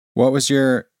What was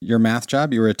your math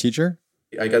job? You were a teacher?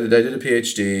 I did a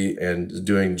PhD and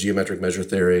doing geometric measure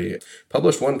theory.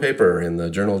 Published one paper in the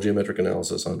Journal of Geometric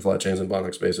Analysis on flat chains and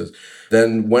Banach spaces.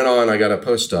 Then went on, I got a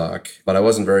postdoc, but I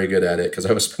wasn't very good at it because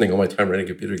I was spending all my time writing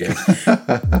computer games.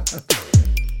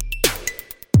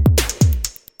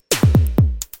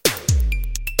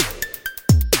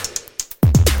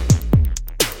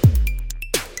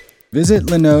 Visit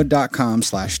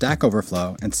linode.com/Stack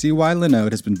Overflow and see why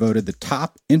Linode has been voted the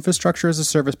top infrastructure as a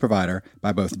service provider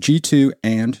by both G2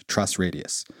 and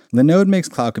TrustRadius. Linode makes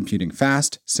cloud computing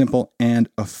fast, simple, and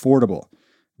affordable.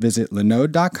 Visit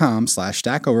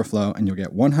linode.com/Stack Overflow and you'll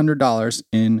get $100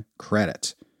 in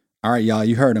credit. All right, y'all,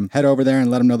 you heard him. Head over there and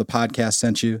let them know the podcast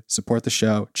sent you. Support the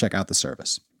show. Check out the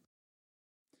service.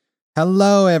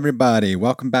 Hello, everybody.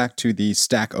 Welcome back to the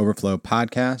Stack Overflow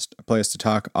podcast, a place to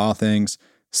talk all things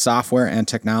software and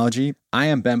technology. I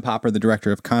am Ben Popper, the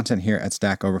director of content here at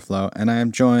Stack Overflow, and I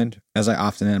am joined, as I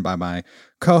often am, by my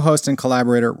co-host and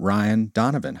collaborator, Ryan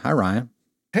Donovan. Hi, Ryan.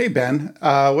 Hey, Ben.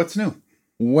 What's new?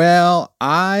 Well,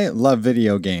 I love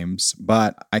video games,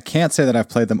 but I can't say that I've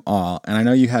played them all. And I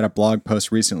know you had a blog post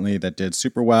recently that did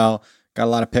super well, got a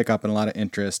lot of pickup and a lot of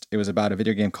interest. It was about a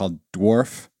video game called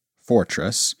Dwarf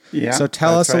Fortress. Yeah. So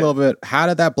tell us a little bit, how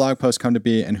did that blog post come to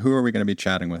be, and who are we going to be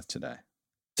chatting with today?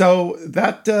 So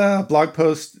that blog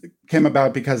post came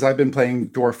about because I've been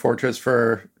playing Dwarf Fortress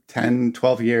for 10,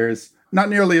 12 years. Not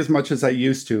nearly as much as I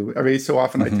used to. Every so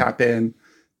often I tap in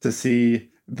to see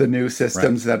the new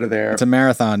systems that are there. It's a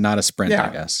marathon, not a sprint, I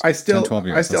guess. I still 10, 12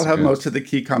 years, I still have most of the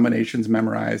key combinations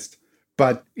memorized.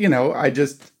 But, I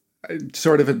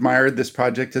sort of admired this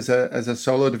project as a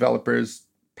solo developer's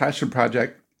passion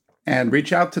project and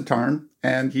reached out to Tarn,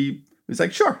 and he was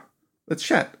like, sure, let's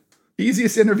chat.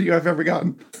 Easiest interview I've ever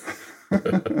gotten.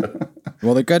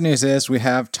 Well, the good news is we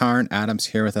have Tarn Adams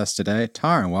here with us today.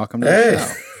 Tarn, welcome to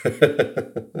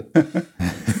the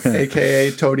show.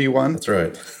 AKA Toady One. That's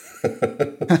right.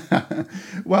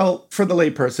 Well, for the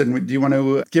layperson, do you want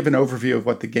to give an overview of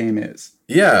what the game is?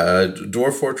 Yeah,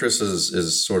 Dwarf Fortress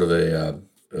is sort of a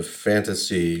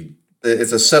fantasy.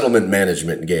 It's a settlement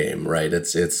management game, right?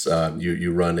 It's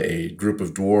you run a group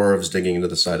of dwarves digging into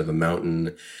the side of a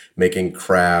mountain, making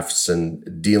crafts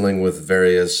and dealing with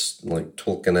various like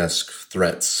Tolkien-esque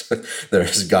threats.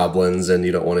 There's goblins and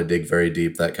you don't want to dig very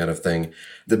deep, that kind of thing.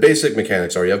 The basic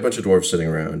mechanics are you have a bunch of dwarves sitting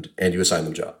around and you assign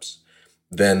them jobs.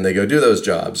 Then they go do those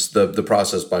jobs. The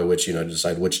process by which,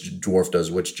 decide which dwarf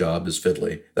does which job is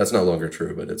fiddly. That's no longer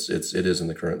true, but it is in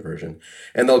the current version.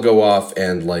 And they'll go off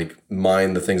and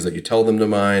mine the things that you tell them to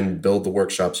mine, build the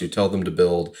workshops you tell them to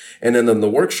build. And then in the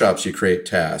workshops, you create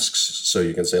tasks. So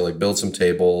you can say build some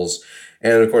tables.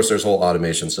 And of course, there's whole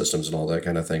automation systems and all that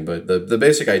kind of thing. But the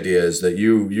basic idea is that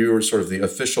you are sort of the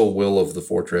official will of the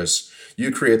fortress. You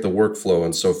create the workflow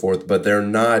and so forth, but they're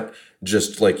not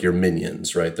just like your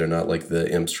minions, right? They're not like the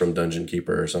imps from Dungeon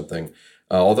Keeper or something.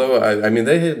 Although,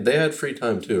 they had free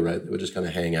time too, right? They would just kind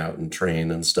of hang out and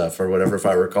train and stuff or whatever, if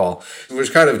I recall.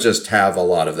 Which kind of just have a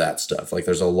lot of that stuff.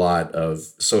 There's a lot of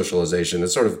socialization.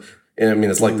 It's sort of,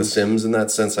 it's like The Sims in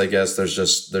that sense, I guess. There's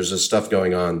just stuff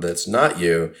going on that's not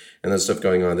you, and there's stuff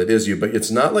going on that is you. But it's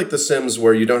not like The Sims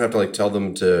where you don't have to tell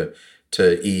them to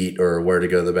eat or where to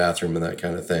go to the bathroom and that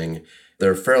kind of thing.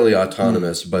 They're fairly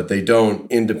autonomous, but they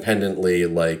don't independently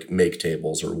make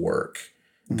tables or work.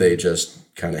 They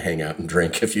just kind of hang out and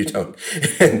drink if you don't,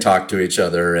 and talk to each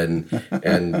other and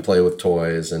play with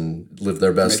toys and live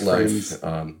their best life.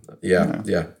 Yeah.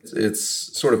 It's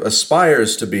sort of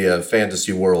aspires to be a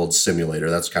fantasy world simulator.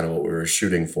 That's kind of what we were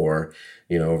shooting for,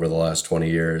 over the last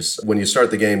 20 years. When you start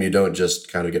the game, you don't just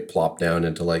kind of get plopped down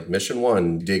into mission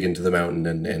 1, dig into the mountain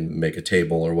and make a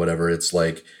table or whatever. It's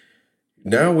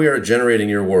now we are generating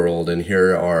your world, and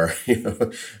here are,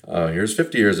 here's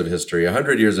 50 years of history,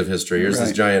 100 years of history, here's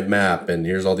this giant map, and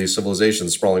here's all these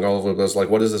civilizations sprawling all over the place.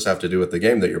 What does this have to do with the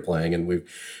game that you're playing? And we've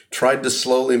tried to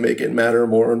slowly make it matter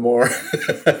more and more.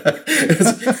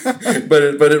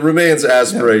 But it remains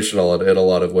aspirational in a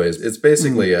lot of ways. It's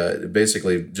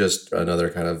basically just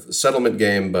another kind of settlement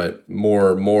game, but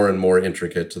more and more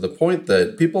intricate, to the point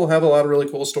that people have a lot of really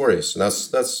cool stories. And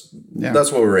that's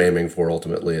what we're aiming for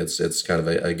ultimately. It's kind of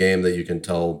a game that you can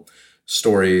tell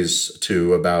stories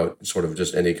to about sort of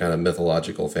just any kind of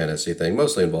mythological fantasy thing,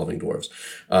 mostly involving dwarves,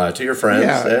 to your friends,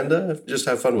 and just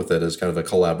have fun with it as kind of a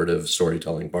collaborative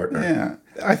storytelling partner. Yeah,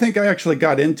 I think I actually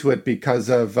got into it because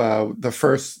of the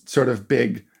first sort of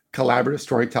big collaborative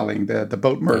storytelling, the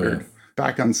boat murdered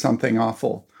back on Something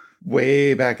Awful,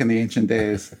 way back in the ancient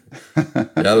days.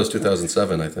 That was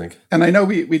 2007, I think. And I know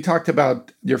we talked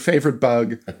about your favorite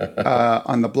bug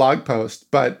on the blog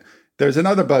post, but There's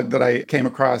another bug that I came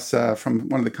across from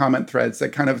one of the comment threads that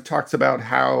kind of talks about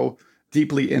how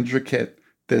deeply intricate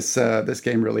this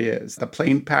game really is. The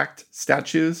plane packed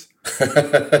statues.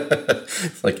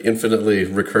 Like infinitely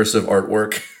recursive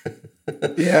artwork.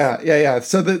 Yeah.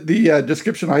 So the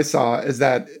description I saw is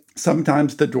that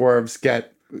sometimes the dwarves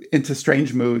get into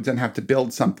strange moods and have to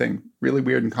build something really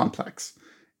weird and complex.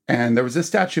 And there was a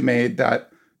statue made that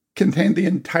contained the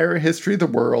entire history of the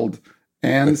world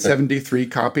and 73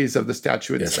 copies of the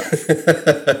statue itself.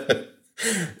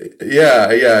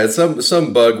 Yeah. It's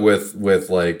some bug with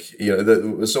like,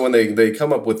 so when they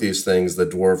come up with these things, the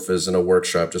dwarf is in a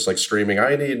workshop just like screaming,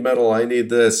 I need metal, I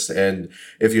need this. And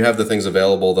if you have the things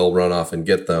available, they'll run off and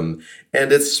get them.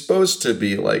 And it's supposed to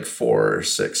be like 4 or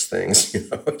 6 things,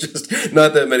 just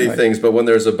not that many things. But when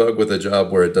there's a bug with a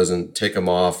job where it doesn't tick them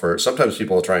off, or sometimes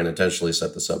people try and intentionally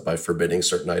set this up by forbidding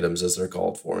certain items as they're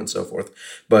called for and so forth.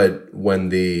 But when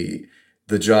the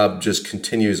job just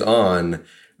continues on,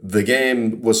 the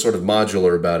game was sort of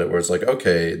modular about it, where it's like,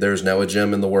 okay, there's now a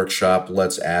gem in the workshop.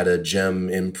 Let's add a gem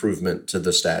improvement to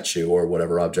the statue or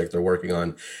whatever object they're working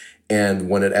on. And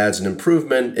when it adds an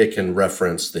improvement, it can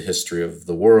reference the history of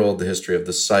the world, the history of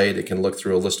the site. It can look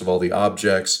through a list of all the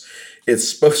objects. It's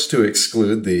supposed to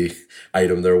exclude the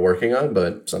item they're working on,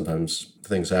 but sometimes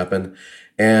things happen.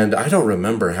 And I don't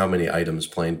remember how many items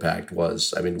Plane Packed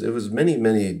was. I mean, it was many,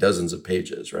 many dozens of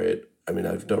pages, right? I mean,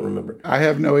 I don't remember. I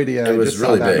have no idea. It was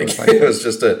really big. It was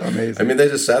just amazing. I mean, they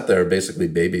just sat there and basically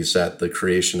babysat the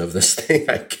creation of this thing,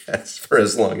 I guess, for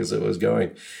as long as it was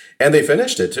going. And they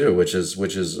finished it too, which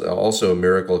is also a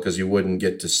miracle, because you wouldn't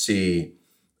get to see,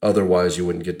 otherwise you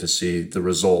wouldn't get to see the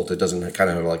result. It doesn't kind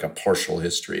of have like a partial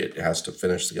history. It has to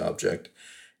finish the object.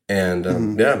 And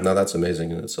that's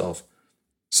amazing in itself.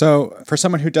 So for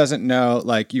someone who doesn't know,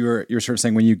 like you're sort of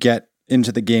saying, when you get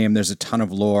into the game, there's a ton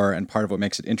of lore, and part of what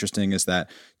makes it interesting is that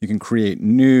you can create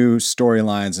new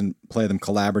storylines and play them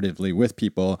collaboratively with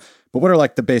people. But what are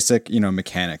like the basic,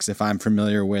 mechanics? If I'm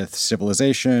familiar with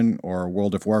Civilization or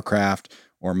World of Warcraft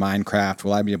or Minecraft,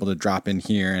 will I be able to drop in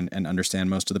here and understand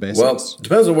most of the basics? Well, it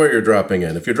depends on where you're dropping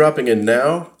in. If you're dropping in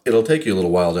now, it'll take you a little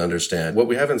while to understand. What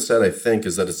we haven't said, I think,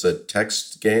 is that it's a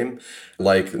text game,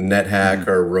 like NetHack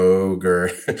or Rogue or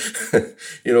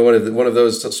one of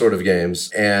those sort of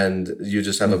games. And you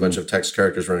just have a bunch of text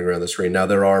characters running around the screen. Now,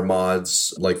 there are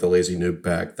mods like the Lazy Noob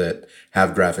Pack that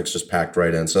have graphics just packed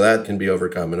right in. So that can be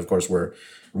overcome. And of course, we're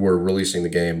releasing the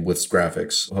game with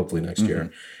graphics, hopefully next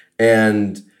year.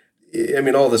 And I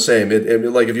mean, all the same,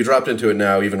 like if you dropped into it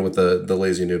now, even with the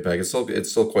Lazy Noob Pack, it's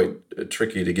still quite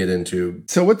tricky to get into.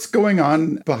 So what's going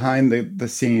on behind the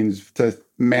scenes to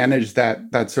manage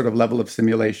that sort of level of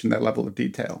simulation, that level of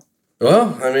detail?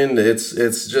 Well, I mean, it's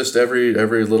just every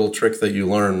little trick that you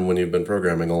learn when you've been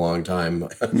programming a long time.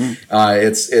 I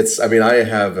mean, I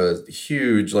have a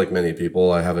huge, like many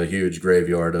people, I have a huge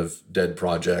graveyard of dead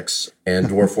projects, and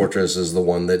Dwarf Fortress is the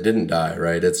one that didn't die,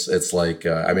 right? It's like,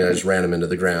 I just ran them into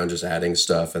the ground, just adding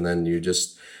stuff, and then you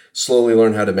just slowly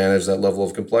learn how to manage that level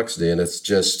of complexity, and it's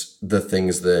just the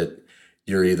things that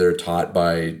you're either taught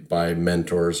by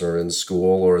mentors or in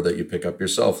school, or that you pick up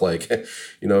yourself, like,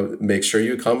 make sure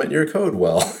you comment your code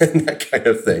well and that kind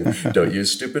of thing. Don't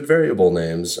use stupid variable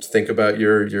names. Think about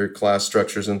your class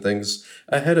structures and things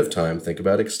ahead of time. Think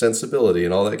about extensibility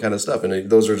and all that kind of stuff. And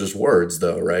those are just words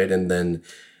though, right? And then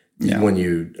when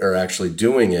you are actually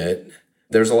doing it,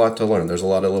 there's a lot to learn. There's a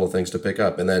lot of little things to pick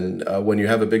up. And then when you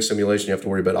have a big simulation, you have to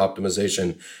worry about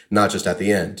optimization, not just at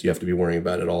the end. You have to be worrying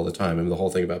about it all the time. And the whole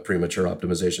thing about premature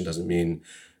optimization doesn't mean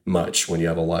much when you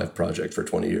have a live project for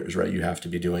 20 years, right? You have to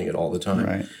be doing it all the time.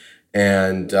 Right.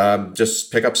 And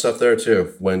just pick up stuff there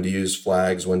too. When to use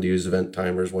flags, when to use event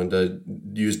timers, when to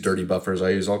use dirty buffers.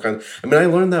 I use all kinds. I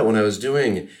learned that when I was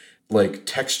doing like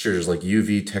textures, like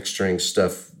UV texturing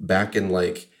stuff back in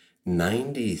like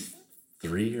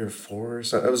 93 or 4 or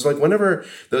something. It was like whenever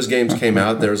those games came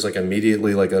out, there was like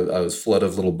immediately like a flood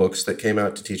of little books that came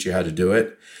out to teach you how to do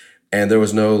it. And there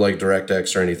was no like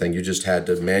DirectX or anything. You just had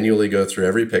to manually go through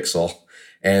every pixel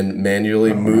and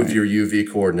manually move your UV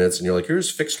coordinates. And you're like, here's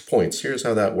fixed points. Here's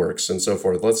how that works and so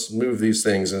forth. Let's move these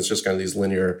things. And it's just kind of these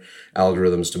linear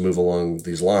algorithms to move along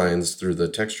these lines through the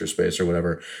texture space or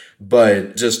whatever.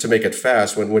 But just to make it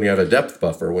fast, when you have a depth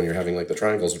buffer, when you're having like the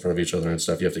triangles in front of each other and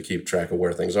stuff, you have to keep track of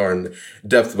where things are. And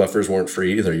depth buffers weren't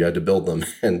free either. You had to build them.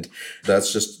 And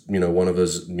that's just, one of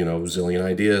those, zillion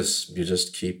ideas. You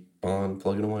just keep on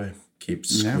plugging away. Keep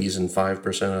squeezing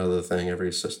 5% out of the thing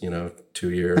every 2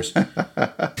 years.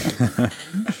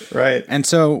 Right. And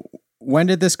so when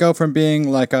did this go from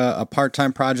being like a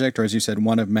part-time project, or as you said,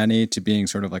 one of many, to being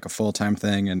sort of like a full-time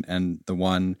thing and the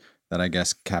one that I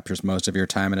guess captures most of your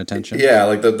time and attention? Yeah,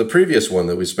 like the previous one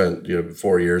that we spent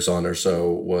 4 years on or so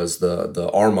was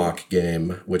the Armok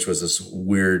game, which was this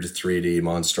weird 3D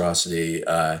monstrosity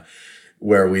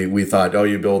where we thought, oh,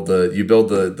 you build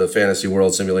the fantasy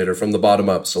world simulator from the bottom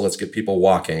up, so let's get people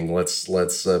walking, let's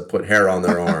put hair on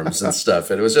their arms and stuff.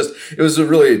 And it was a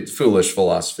really foolish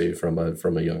philosophy from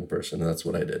a young person. And that's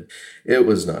what I did. It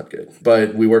was not good,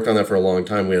 but we worked on that for a long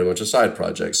time. We had a bunch of side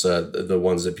projects. The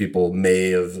ones that people may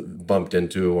have bumped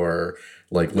into are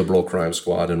like Liberal Crime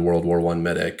Squad and World War I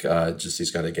Medic, just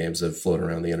these kind of games that float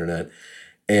around the internet.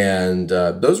 And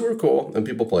those were cool, and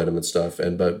people played them and stuff.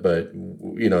 And but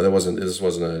this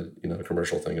wasn't a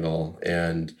commercial thing at all.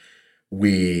 And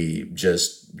we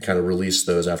just kind of released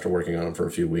those after working on them for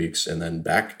a few weeks, and then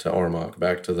back to Armok,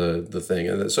 back to the thing.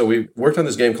 And so we worked on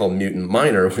this game called Mutant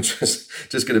Miner, which is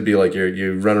just going to be like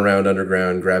you run around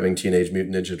underground grabbing Teenage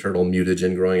Mutant Ninja Turtle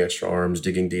mutagen, growing extra arms,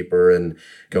 digging deeper, and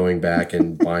going back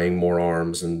and buying more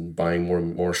arms and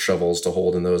buying more shovels to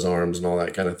hold in those arms and all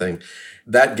that kind of thing.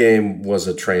 That game was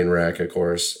a train wreck, of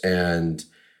course, and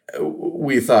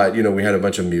we thought, we had a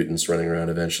bunch of mutants running around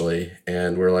eventually,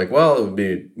 and we're like, well, it would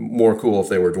be more cool if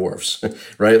they were dwarfs,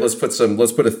 right? Let's put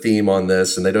a theme on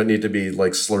this, and they don't need to be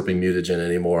like slurping mutagen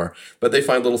anymore, but they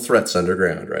find little threats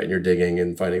underground, right? And you're digging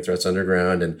and finding threats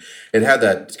underground, and it had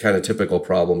that kind of typical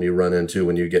problem you run into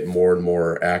when you get more and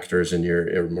more actors in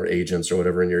or more agents or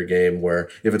whatever in your game, where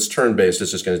if it's turn-based,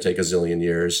 it's just going to take a zillion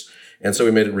years, and so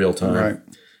we made it real time. Right.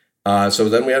 So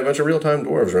then we had a bunch of real-time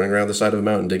dwarves running around the side of a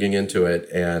mountain, digging into it.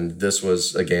 And this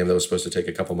was a game that was supposed to take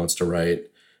a couple months to write.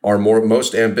 Our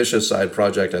most ambitious side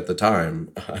project at the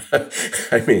time,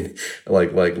 I mean,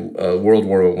 like World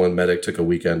War I Medic took a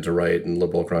weekend to write, and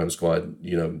Liberal Crime Squad,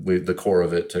 the core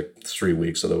of it took 3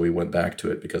 weeks, although we went back to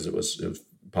it because it was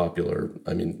popular.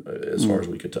 I mean, as far as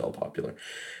we could tell, popular.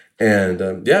 And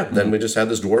then we just had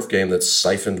this dwarf game that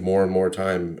siphoned more and more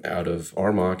time out of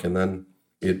Armok, and then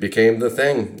it became the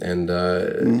thing. And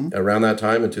around that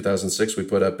time in 2006, we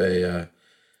put up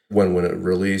when it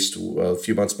released, a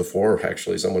few months before,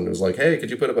 actually, someone was like, hey, could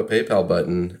you put up a PayPal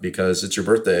button because it's your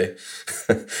birthday?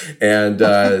 And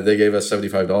they gave us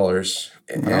 $75.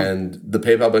 Wow. And the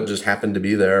PayPal button just happened to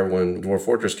be there when Dwarf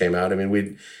Fortress came out.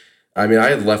 I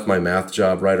had left my math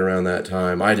job right around that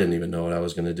time. I didn't even know what I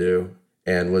was going to do,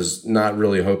 and was not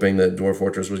really hoping that Dwarf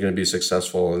Fortress was going to be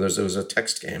successful. And it was a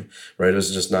text game, right? It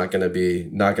was just not going to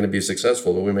be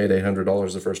successful. But we made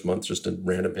 $800 the first month just in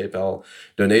random PayPal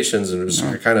donations, and it was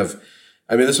kind of.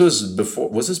 This was before.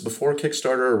 Was this before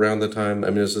Kickstarter? Around the time?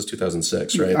 This was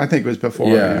 2006, right? I think it was before.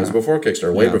 Yeah, it was before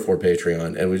Kickstarter, way before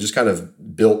Patreon, and we just kind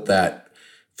of built that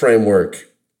framework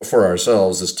for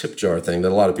ourselves, this tip jar thing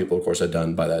that a lot of people, of course, had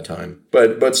done by that time.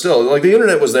 But still, like, the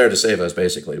internet was there to save us,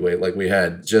 basically. We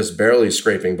had just barely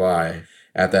scraping by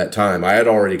at that time. I had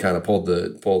already kind of pulled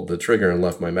the trigger and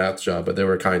left my math job, but they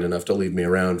were kind enough to leave me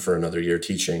around for another year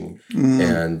teaching,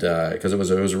 and because it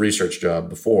was a research job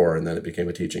before, and then it became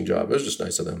a teaching job. It was just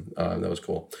nice of them. That was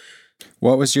cool.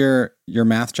 What was your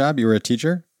math job? You were a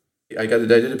teacher? I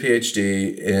did a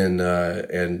PhD in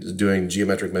and doing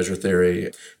geometric measure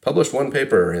theory. Published one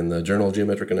paper in the Journal of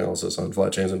Geometric Analysis on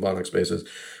flat chains and Banach spaces.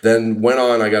 Then went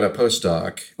on. I got a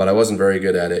postdoc, but I wasn't very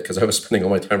good at it because I was spending all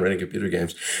my time writing computer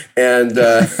games, and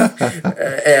that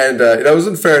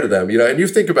wasn't fair to them. And you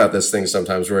think about this thing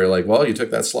sometimes where you're like, well, you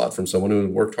took that slot from someone who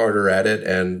worked harder at it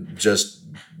and just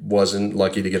wasn't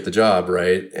lucky to get the job,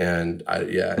 right? And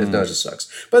it just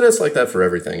sucks. But it's like that for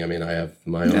everything. I have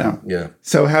my own. Yeah.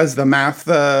 So has the math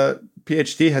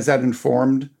PhD, has that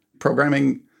informed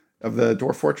programming of the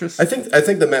Dwarf Fortress? I think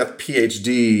the math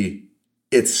PhD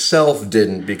itself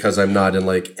didn't, because I'm not in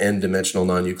like n-dimensional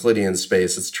non-Euclidean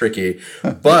space. It's tricky.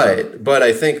 But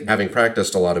I think having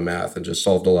practiced a lot of math and just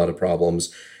solved a lot of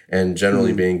problems and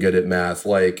generally being good at math,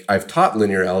 like I've taught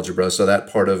linear algebra, so that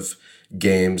part of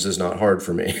games is not hard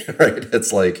for me, right?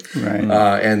 It's like,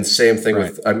 and same thing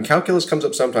with, calculus comes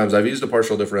up sometimes. I've used a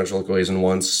partial differential equation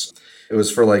once. It was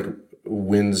for like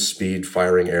wind speed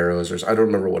firing arrows, or I don't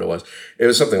remember what it was. It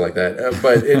was something like that.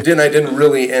 But I didn't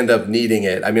really end up needing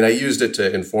it. I used it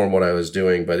to inform what I was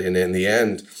doing, but in the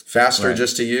end, faster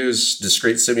just to use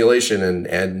discrete simulation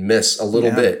and miss a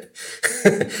little bit.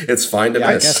 It's fine to miss.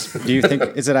 I guess. Do you think,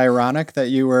 is it ironic that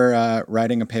you were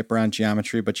writing a paper on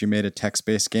geometry, but you made a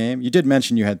text-based game? You did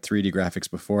mention you had 3D graphics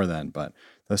before then, but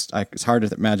it's hard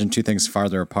to imagine two things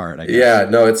farther apart, I guess. Yeah,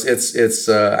 no, it's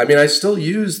I still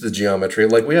use the geometry.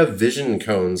 Like, we have vision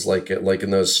cones like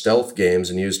in those stealth games,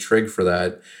 and use trig for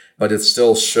that. but it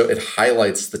still it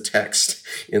highlights the text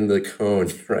in the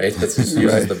cone, right? It just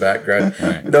uses the background.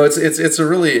 Right. No,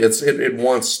 it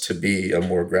wants to be a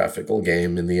more graphical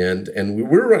game in the end, and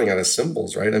we're running out of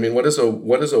symbols, right? I mean, what is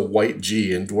a white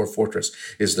G in Dwarf Fortress?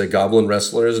 Is the goblin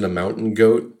wrestlers and a mountain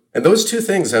goat, and those two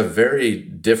things have very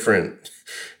different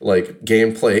like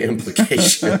gameplay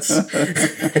implications.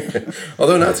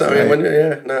 Although not so. I mean,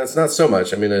 it's not so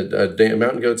much. I mean, a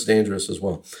mountain goat's dangerous as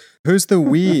well. Who's the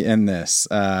we in this?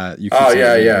 So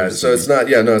it's not.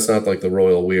 Yeah, no, it's not like the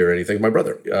royal we or anything. My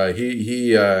brother,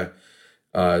 he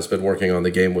has been working on the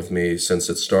game with me since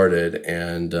it started,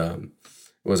 and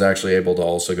was actually able to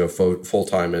also go full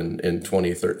time in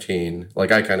 2013.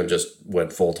 Like I kind of just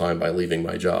went full time by leaving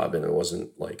my job, and it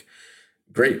wasn't like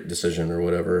great decision or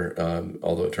whatever,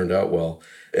 although it turned out well.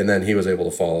 And then he was able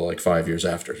to follow like 5 years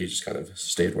after. He just kind of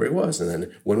stayed where he was. And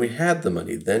then when we had the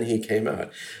money, then he came out.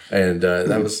 And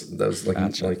that was like,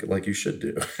 gotcha. like you should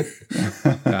do.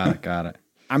 Got it.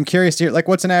 I'm curious to hear, like,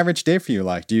 what's an average day for you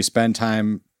like? Do you spend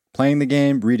time playing the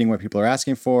game, reading what people are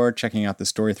asking for, checking out the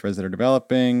story threads that are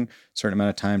developing, certain amount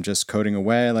of time just coding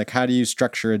away? Like, how do you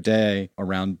structure a day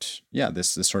around, this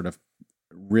sort of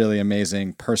really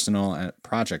amazing personal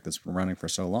project that's been running for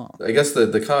so long? I guess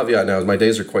the caveat now is my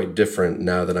days are quite different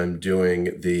now that I'm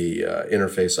doing the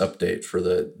interface update for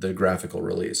the graphical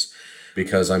release,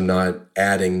 because I'm not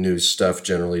adding new stuff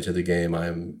generally to the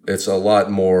game. It's a lot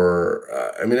more,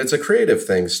 it's a creative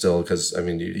thing still, because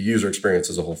user experience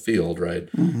is a whole field, right?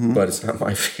 Mm-hmm. But it's not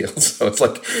my field. So it's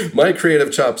like my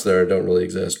creative chops there don't really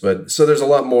exist. But so there's a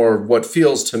lot more what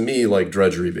feels to me like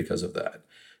drudgery because of that.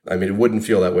 It wouldn't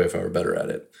feel that way if I were better at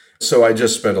it. So I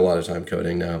just spend a lot of time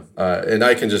coding now. And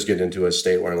I can just get into a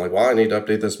state where I'm like, well, I need to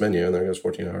update this menu, and there goes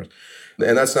 14 hours.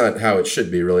 And that's not how it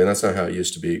should be, really. And that's not how it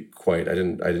used to be quite. I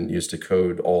didn't used to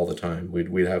code all the time.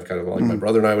 We'd have kind of like my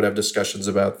brother and I would have discussions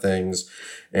about things,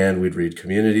 and we'd read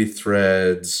community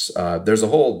threads. There's a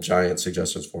whole giant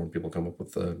suggestions forum. People come up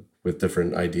with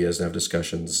different ideas and have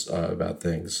discussions about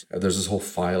things. There's this whole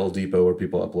file depot where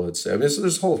people upload. So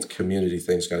this whole community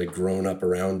thing's kind of grown up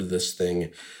around this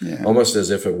thing, almost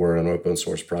as if it were an open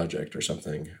source project or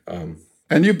something.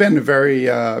 And you've been very,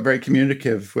 very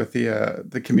communicative with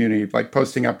the community, like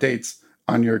posting updates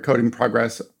on your coding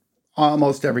progress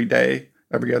almost every day,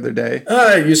 every other day.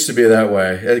 It used to be that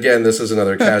way. Again, this is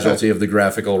another casualty of the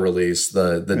graphical release.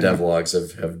 The devlogs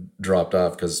have dropped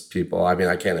off because people. I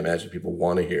can't imagine people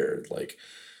want to hear like,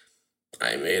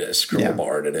 I made a scroll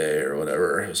bar today or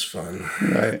whatever. It was fun,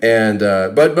 right? And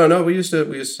but no, we used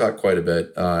to talk quite a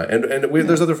bit.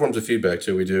 There's other forms of feedback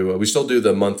too. We still do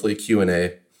the monthly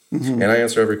Q&A. Mm-hmm. And I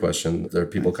answer every question. There are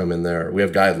people come in there. We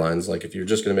have guidelines. Like if you're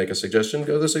just going to make a suggestion,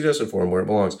 go to the suggestion forum where it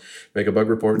belongs. Make a bug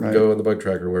report and go in the bug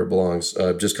tracker where it belongs.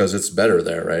 Just because it's better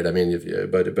there, right?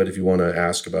 If you want to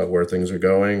ask about where things are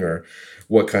going or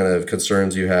what kind of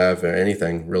concerns you have or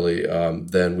anything really,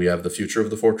 then we have the future of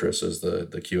the fortress as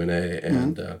the Q&A,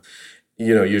 and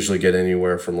usually get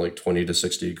anywhere from like 20 to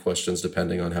 60 questions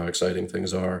depending on how exciting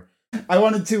things are. I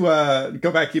wanted to go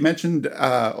back. You mentioned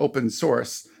open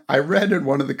source. I read in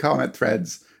one of the comment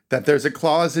threads that there's a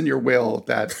clause in your will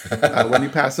that when you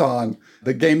pass on,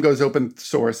 the game goes open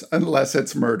source unless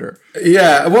it's murder.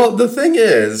 Yeah, well, the thing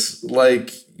is,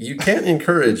 like, you can't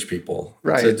encourage people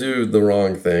to do the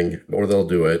wrong thing, or they'll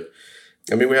do it.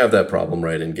 We have that problem,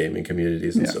 right, in gaming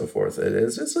communities and so forth.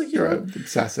 It's like,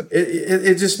 excessive.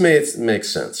 It just makes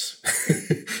sense.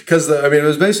 Because, it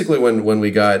was basically when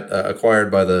we got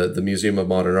acquired by the Museum of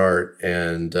Modern Art,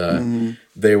 and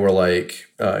they were like,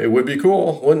 it would be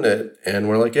cool, wouldn't it? And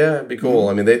we're like, yeah, it'd be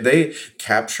cool. They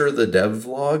capture the dev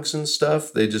logs and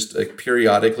stuff. They just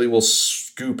periodically will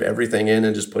scoop everything in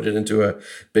and just put it into a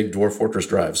big Dwarf Fortress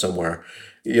drive somewhere.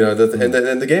 And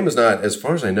the game is not, as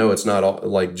far as I know, it's not all,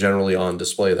 like generally on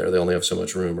display there. They only have so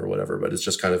much room or whatever, but it's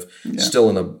just kind of still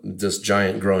in this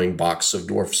giant growing box of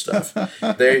dwarf stuff.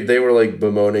 They were like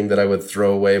bemoaning that I would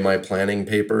throw away my planning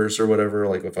papers or whatever.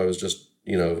 Like if I was just,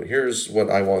 here's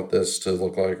what I want this to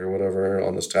look like or whatever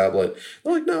on this tablet.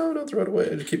 They're like, no, don't throw it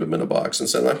away. Just keep them in a box and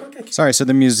send it. Okay. Sorry, so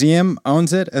the museum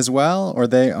owns it as well, or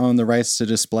they own the rights to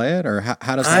display it, or how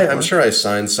does that work? I'm sure I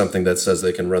signed something that says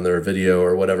they can run their video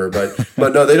or whatever, but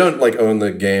no, they don't like own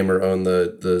the game or own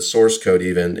the source code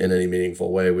even in any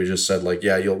meaningful way. We just said like,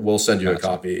 we'll send you a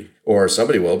copy, or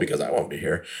somebody will because I won't be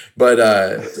here. But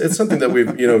it's something that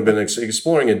we've been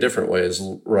exploring in different ways,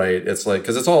 right? It's like,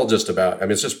 because it's all just about,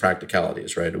 it's just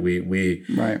practicalities, right?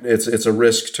 It's a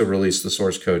risk to release the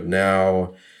source code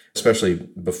now, especially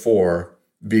before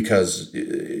because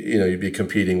you'd be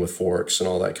competing with forks and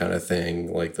all that kind of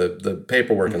thing. Like the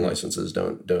paperwork and licenses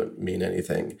don't mean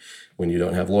anything when you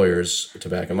don't have lawyers to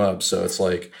back them up. So it's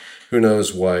like, who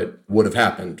knows what would have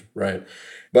happened, right?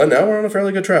 But now we're on a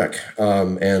fairly good track,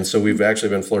 and so we've actually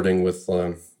been flirting with,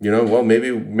 well,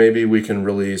 maybe we can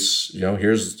release,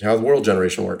 here's how the world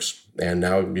generation works, and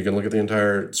now you can look at the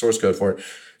entire source code for it.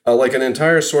 Like an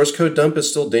entire source code dump is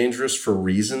still dangerous for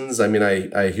reasons. I mean,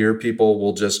 I hear people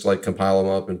will just like compile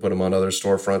them up and put them on other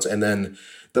storefronts. And then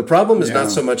the problem is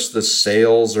not so much the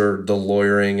sales or the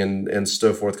lawyering and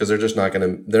so forth, because they're not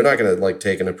going to like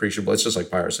take an appreciable, it's just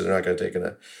like piracy. They're not going to take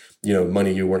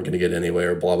money you weren't going to get anyway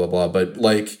or blah, blah, blah. But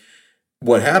like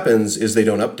what happens is they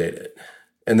don't update it.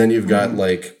 And then you've got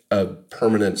like a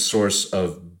permanent source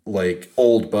of like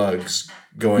old bugs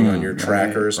going on your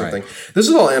tracker or something. Right. This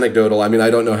is all anecdotal. I mean, I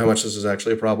don't know how much this is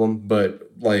actually a problem, but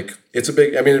like it'd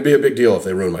be a big deal if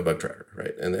they ruin my bug tracker,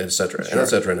 right? And et cetera, and et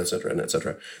cetera, and et cetera, and et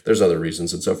cetera. There's other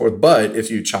reasons and so forth. But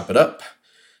if you chop it up,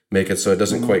 make it so it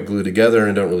doesn't quite glue together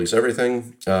and don't release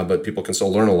everything, but people can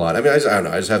still learn a lot. I mean, I don't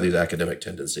know. I just have these academic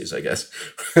tendencies, I guess.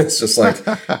 It's just like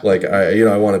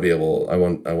I want to be able, I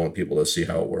want people to see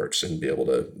how it works and be able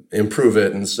to improve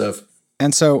it and stuff.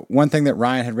 And so one thing that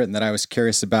Ryan had written that I was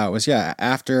curious about was,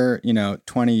 after,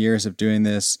 20 years of doing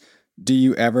this, do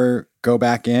you ever go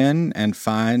back in and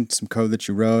find some code that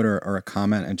you wrote or a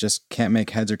comment and just can't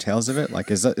make heads or tails of it? Like,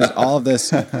 is all of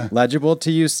this legible to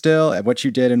you still, what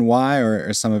you did and why, or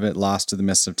is some of it lost to the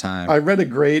mists of time? I read a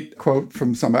great quote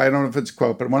from somebody, I don't know if it's a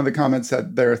quote, but one of the comments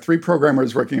said, there are 3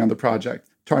 programmers working on the project.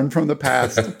 Tarn from the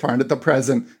past, Tarn at the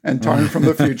present, and Tarn from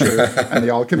the future, and they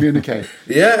all communicate.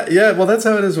 Yeah. Well, that's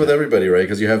how it is with everybody, right?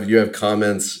 Because you have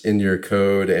comments in your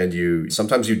code, and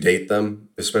sometimes you date them,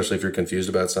 especially if you're confused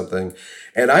about something.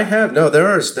 And there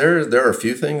are a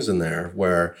few things in there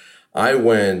where I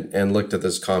went and looked at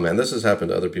this comment. This has happened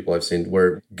to other people I've seen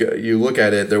where you look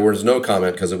at it, there was no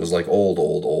comment because it was like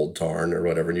old Tarn or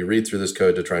whatever. And you read through this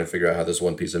code to try and figure out how this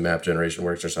one piece of map generation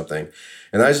works or something.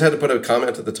 And I just had to put a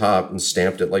comment at the top and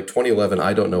stamped it like 2011.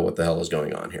 I don't know what the hell is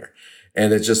going on here.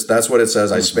 And it's just, that's what it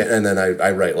says. And then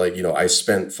I write like, I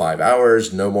spent 5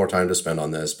 hours, no more time to spend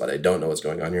on this, but I don't know what's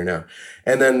going on here now.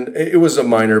 And then it was a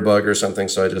minor bug or something.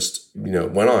 So I just,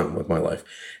 went on with my life.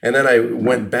 And then I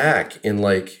went back in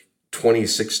like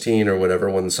 2016 or whatever,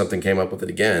 when something came up with it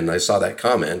again, I saw that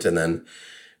comment, and then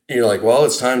you're like, well,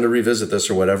 it's time to revisit this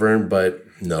or whatever, but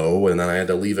no. And then I had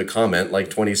to leave a comment like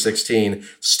 2016,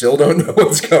 still don't know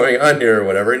what's going on here or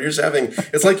whatever. And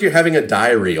it's like you're having a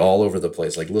diary all over the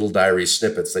place, like little diary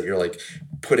snippets that you're like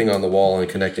putting on the wall and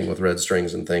connecting with red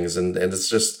strings and things. And it's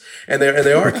just, and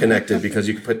they are connected because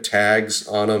you can put tags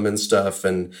on them and stuff,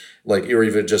 and like, or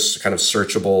even just kind of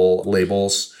searchable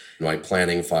labels. My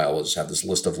planning file will just have this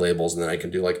list of labels, and then I can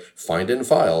do like find in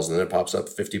files, and then it pops up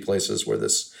 50 places where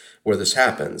this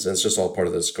happens. And it's just all part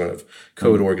of this kind of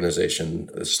code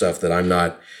organization stuff that I'm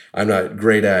not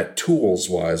great at tools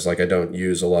wise. Like I don't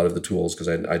use a lot of the tools because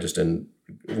I just didn't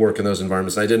work in those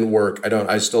environments. I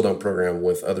still don't program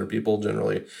with other people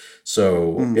generally.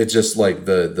 So it's just like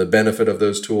the benefit of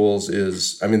those tools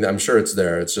is, I mean, I'm sure it's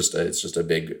there. It's just a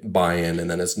big buy-in, and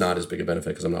then it's not as big a benefit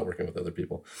because I'm not working with other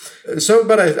people. So,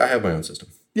 but I have my own system.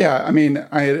 Yeah. I mean,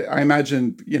 I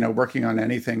imagine, working on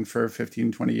anything for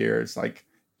 15, 20 years, like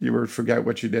you would forget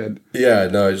what you did. Yeah,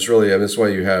 no, it's really, that's why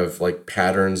you have like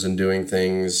patterns in doing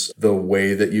things, the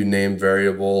way that you name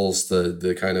variables,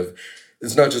 the kind of,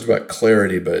 it's not just about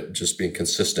clarity, but just being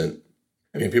consistent.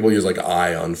 I mean, people use like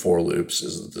I on for loops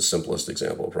is the simplest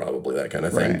example, probably that kind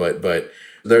of thing. Right. But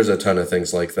there's a ton of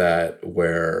things like that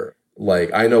where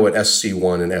like I know what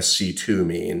SC1 and SC2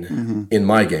 mean in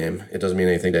my game. It doesn't mean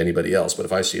anything to anybody else, but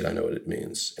if I see it, I know what it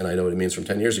means. And I know what it means from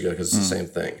 10 years ago because it's the same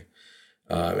thing.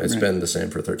 It's been the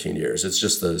same for 13 years. It's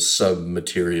just the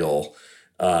sub-material,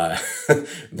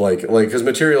 because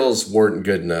materials weren't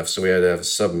good enough, so we had to have a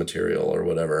sub-material or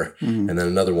whatever, and then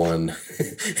another one.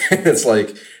 It's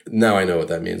like, now I know what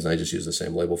that means, and I just use the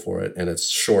same label for it, and it's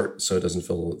short, so it doesn't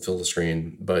fill the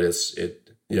screen, but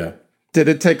yeah. Did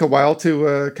it take a while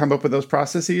to come up with those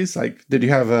processes? Like, did you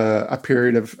have a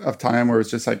period of time where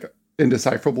it's just like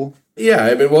indecipherable? Yeah,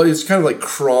 I mean, well, it's kind of like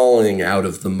crawling out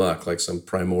of the muck, like some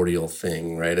primordial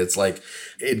thing, right? It's like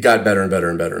it got better and better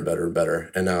and better and better and better,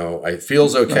 and now it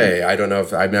feels okay. I don't know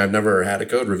if I've never had a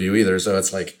code review either, so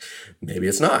it's like maybe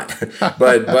it's not,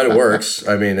 but it works.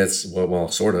 I mean, it's well,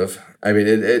 sort of. I mean,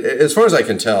 it as far as I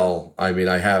can tell, I mean,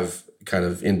 I have kind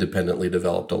of independently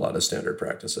developed a lot of standard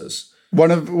practices.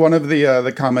 One of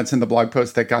the comments in the blog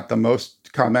post that got the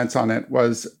most comments on it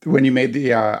was when you made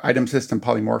the item system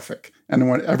polymorphic, and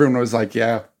when everyone was like,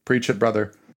 "Yeah, preach it,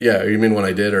 brother." Yeah, you mean when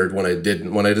I did or when I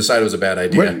didn't? When I decided it was a bad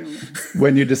idea.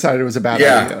 When you decided it was a bad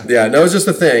idea. Yeah. No, it was just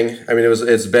a thing. I mean,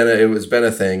 it's been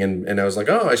a thing, and I was like,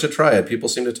 oh, I should try it. People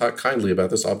seem to talk kindly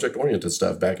about this object oriented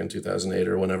stuff back in 2008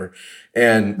 or whenever,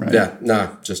 and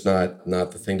just not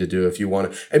the thing to do if you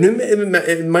want to. I mean,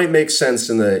 it might make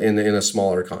sense in a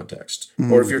smaller context,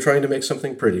 or if you're trying to make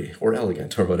something pretty or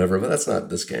elegant or whatever. But that's not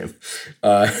this game.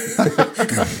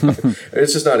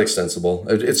 It's just not extensible.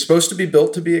 It's supposed to be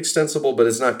built to be extensible, but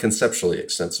it's not conceptually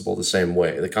extensible the same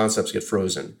way. The concepts get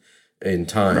frozen in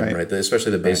time, right?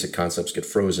 Especially the basic concepts get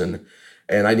frozen,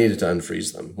 and I needed to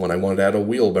unfreeze them. When I wanted to add a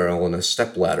wheelbarrow and a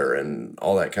step ladder and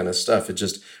all that kind of stuff, it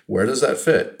just, where does that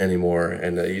fit anymore?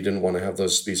 And you didn't want to have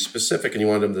those be specific, and you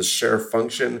wanted them to share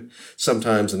function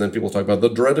sometimes, and then people talk about the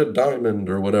dreaded diamond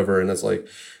or whatever, and it's like,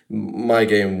 my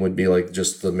game would be like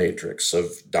just the matrix of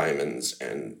diamonds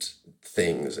and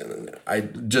things, and I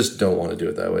just don't want to do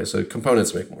it that way. So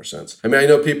components make more sense. I mean, I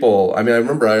know people, I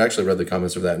remember I actually read the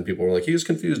comments of that, and people were like, he was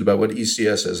confused about what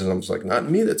ECS is, and I'm just like, not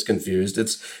me that's confused.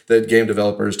 It's that game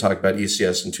developers talk about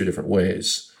ECS in two different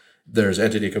ways. There's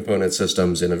entity component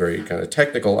systems in a very kind of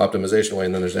technical optimization way,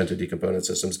 and then there's entity component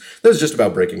systems that's just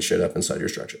about breaking shit up inside your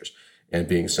structures and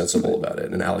being sensible about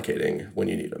it and allocating when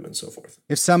you need them and so forth.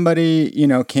 If somebody,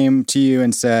 came to you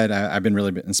and said, I've been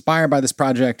really inspired by this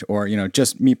project, or,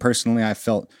 just me personally, I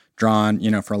felt drawn,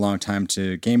 for a long time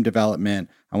to game development.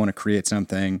 I want to create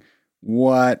something.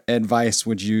 What advice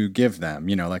would you give them?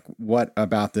 What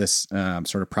about this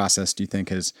sort of process do you think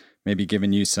has maybe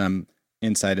given you some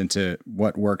insight into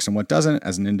what works and what doesn't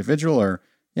as an individual, or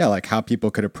how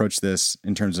people could approach this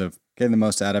in terms of getting the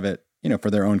most out of it,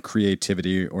 for their own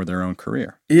creativity or their own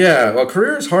career? Yeah, well,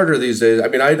 career is harder these days. I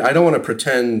mean, I don't want to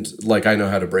pretend like I know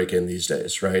how to break in these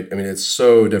days, right? I mean, it's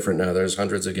so different now. There's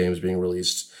hundreds of games being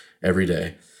released every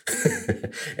day.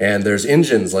 And there's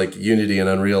engines like Unity and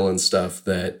Unreal and stuff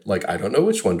that, like, I don't know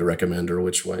which one to recommend or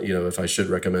which one, if I should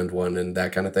recommend one and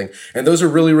that kind of thing. And those are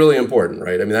really, really important,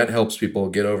 right? I mean, that helps people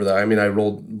get over that. I mean, I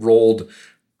rolled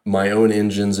my own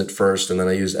engines at first, and then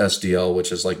I used SDL,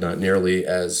 which is like not nearly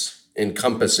as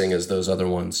encompassing as those other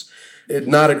ones. It's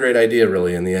not a great idea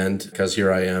really in the end, because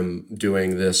here I am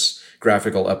doing this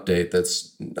graphical update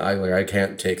that's I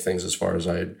can't take things as far as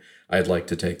I'd like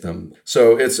to take them.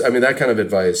 So that kind of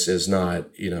advice is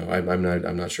not,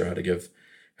 I'm not sure how to give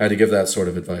that sort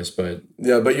of advice, but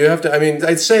you have to,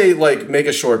 I'd say make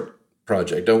a short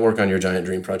project. Don't work on your giant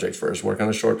dream project first. Work on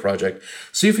a short project.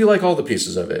 See if you like all the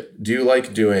pieces of it. Do you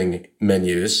like doing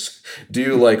menus? Do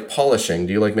you like polishing?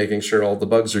 Do you like making sure all the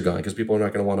bugs are gone? Because people are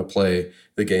not going to want to play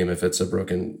the game if it's a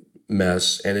broken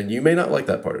mess, and you may not like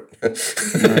that part.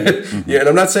 Yeah, and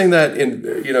I'm not saying that in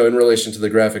relation to the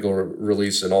graphical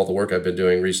release and all the work I've been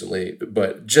doing recently,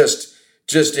 but just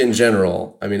in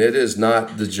general, it is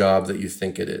not the job that you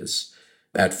think it is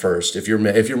at first. If you're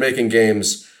making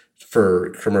games for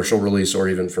commercial release or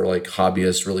even for like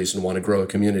hobbyist release and want to grow a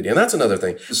community. And that's another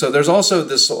thing. So there's also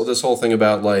this whole thing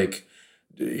about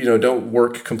don't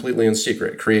work completely in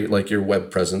secret. Create like your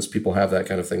web presence. People have that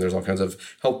kind of thing. There's all kinds of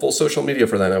helpful social media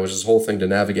for that now, which is this whole thing to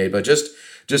navigate. But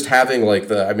just having I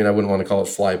wouldn't want to call it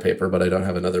fly paper, but I don't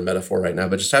have another metaphor right now,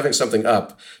 but just having something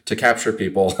up to capture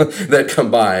people that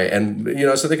come by and,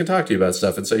 so they can talk to you about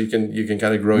stuff. And so you can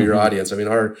kind of grow your audience.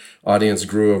 Our audience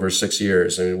grew over 6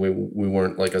 years. We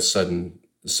weren't like a sudden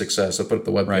success. I put up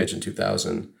the webpage in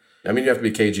 2000. You have to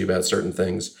be cagey about certain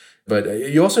things, but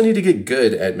you also need to get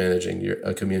good at managing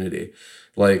a community.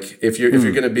 Like if you're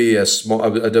going to be a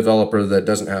developer that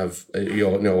doesn't have a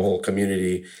whole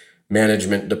community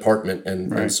management department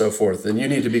and so forth, then you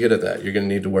need to be good at that. You're going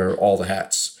to need to wear all the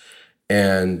hats,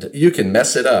 and you can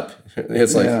mess it up.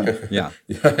 It's and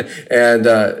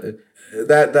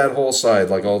that whole side,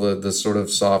 like all the sort of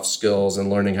soft skills and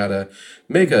learning how to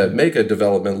make a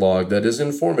development log that is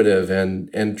informative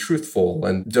and truthful,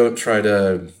 and don't try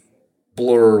to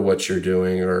blur what you're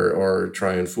doing or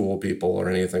try and fool people or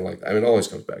anything like that. It always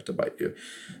comes back to bite you.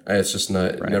 It's just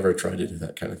never try to do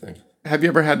that kind of thing. Have you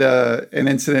ever had an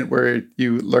incident where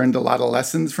you learned a lot of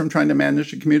lessons from trying to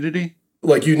manage a community?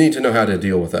 Like, you need to know how to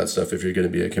deal with that stuff if you're going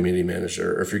to be a community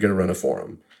manager or if you're going to run a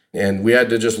forum. And we had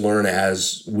to just learn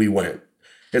as we went.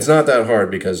 It's not that hard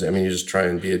because, you just try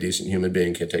and be a decent human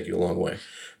being can take you a long way.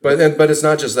 But it's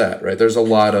not just that, right? There's a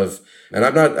lot of, and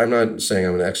I'm not saying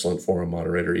I'm an excellent forum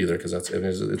moderator either, because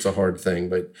it's a hard thing,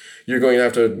 but you're going to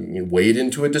have to wade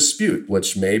into a dispute,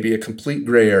 which may be a complete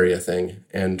gray area thing,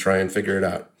 and try and figure it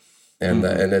out. And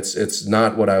and it's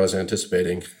not what I was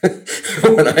anticipating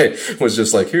when I was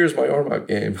just like, here's my Ormok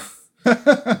game.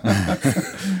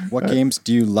 What games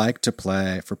do you like to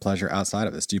play for pleasure outside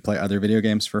of this? Do you play other video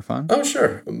games for fun? Oh,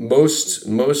 sure.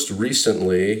 Most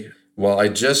recently, Well, I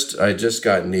just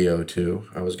got Neo 2.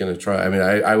 I was going to try. I mean,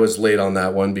 I was late on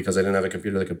that one because I didn't have a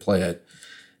computer that could play it.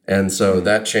 And so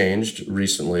that changed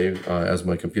recently as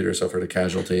my computer suffered a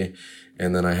casualty.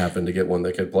 And then I happened to get one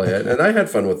that could play it. And I had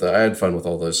fun with that. I had fun with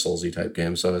all those Soulsy type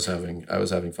games. So I was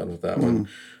having fun with that one.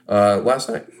 Last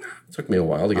night. It took me a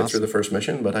while to get through the first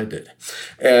mission, but I did.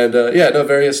 And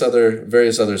various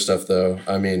other stuff though.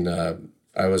 I mean,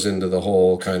 I was into the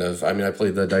whole kind of, I mean, I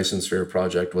played the Dyson Sphere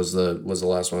project was the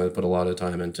last one I put a lot of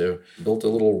time into. Built a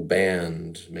little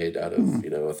band made out of,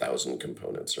 1,000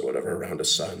 components or whatever around a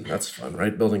sun. That's fun,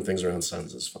 right? Building things around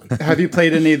suns is fun. Have you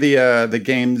played any of the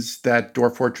games that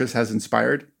Dwarf Fortress has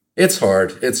inspired? It's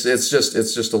hard. It's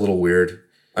just a little weird.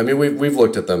 I mean, we've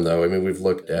looked at them though. I mean, we've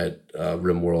looked at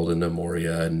RimWorld and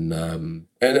Nemoria and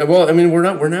well, I mean,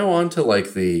 we're now on to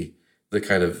like the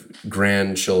kind of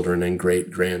grandchildren and great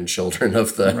grandchildren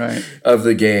of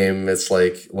the game. It's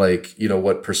like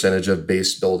what percentage of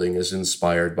base building is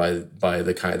inspired by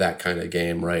that kind of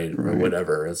game, right? Or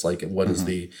whatever. It's like what is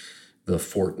the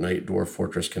Fortnite Dwarf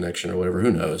Fortress connection or whatever?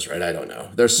 Who knows, right? I don't know.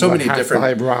 There's so many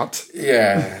different.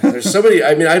 Yeah, there's so many.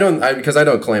 I mean, because I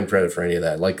don't claim credit for any of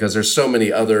that. Like, because there's so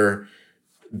many other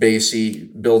basey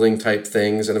building type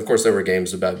things, and of course there were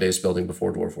games about base building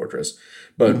before Dwarf Fortress,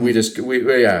 but we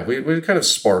kind of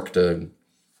sparked a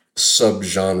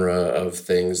subgenre of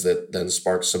things that then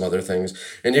sparked some other things,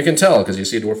 and you can tell because you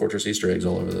see Dwarf Fortress Easter eggs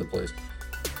all over the place.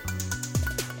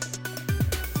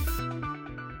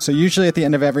 So usually at the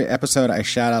end of every episode, I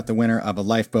shout out the winner of a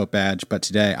lifeboat badge, but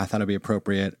today I thought it'd be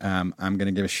appropriate. I'm going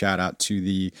to give a shout out to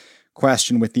the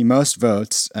question with the most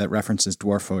votes that references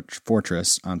Dwarf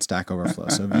Fortress on Stack Overflow.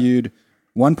 So viewed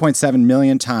 1.7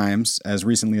 million times as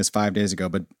recently as 5 days ago,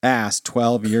 but asked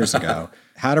 12 years ago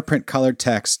how to print colored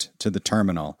text to the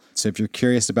terminal. So if you're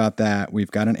curious about that, we've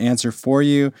got an answer for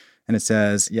you. And it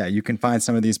says, you can find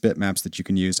some of these bitmaps that you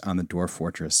can use on the Dwarf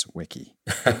Fortress wiki.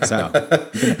 So,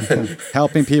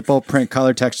 helping people print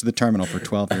color text to the terminal for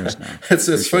 12 years now.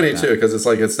 It's funny, too, because it's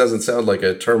like, it doesn't sound like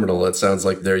a terminal. It sounds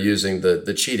like they're using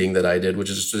the cheating that I did, which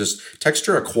is to just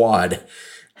texture a quad.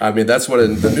 I mean, that's what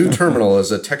the new terminal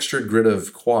is, a textured grid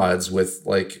of quads with,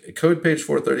 like, code page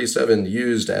 437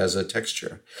 used as a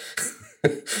texture.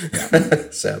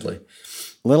 Sadly.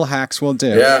 Little hacks will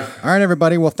do. Yeah. All right,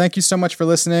 everybody. Well, thank you so much for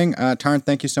listening. Tarn,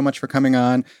 thank you so much for coming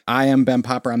on. I am Ben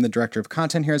Popper. I'm the director of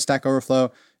content here at Stack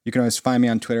Overflow. You can always find me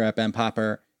on Twitter at Ben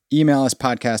Popper. Email us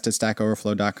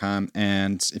podcast@stackoverflow.com.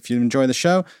 And if you enjoy the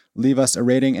show, leave us a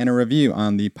rating and a review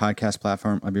on the podcast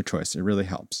platform of your choice. It really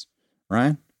helps.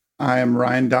 Ryan? I am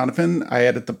Ryan Donovan. I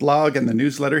edit the blog and the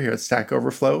newsletter here at Stack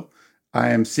Overflow. I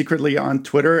am secretly on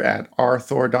Twitter at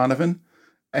rthordonovan.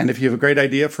 And if you have a great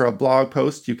idea for a blog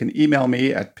post, you can email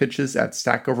me at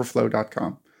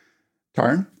pitches@stackoverflow.com.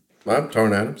 Tarn? I'm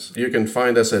Tarn Adams. You can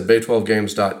find us at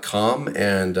bay12games.com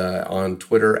and on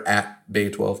Twitter at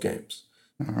bay12games.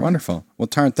 Right. Wonderful. Well,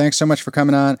 Tarn, thanks so much for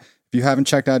coming on. If you haven't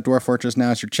checked out Dwarf Fortress,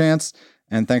 now is your chance.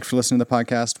 And thanks for listening to the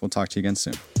podcast. We'll talk to you again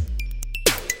soon.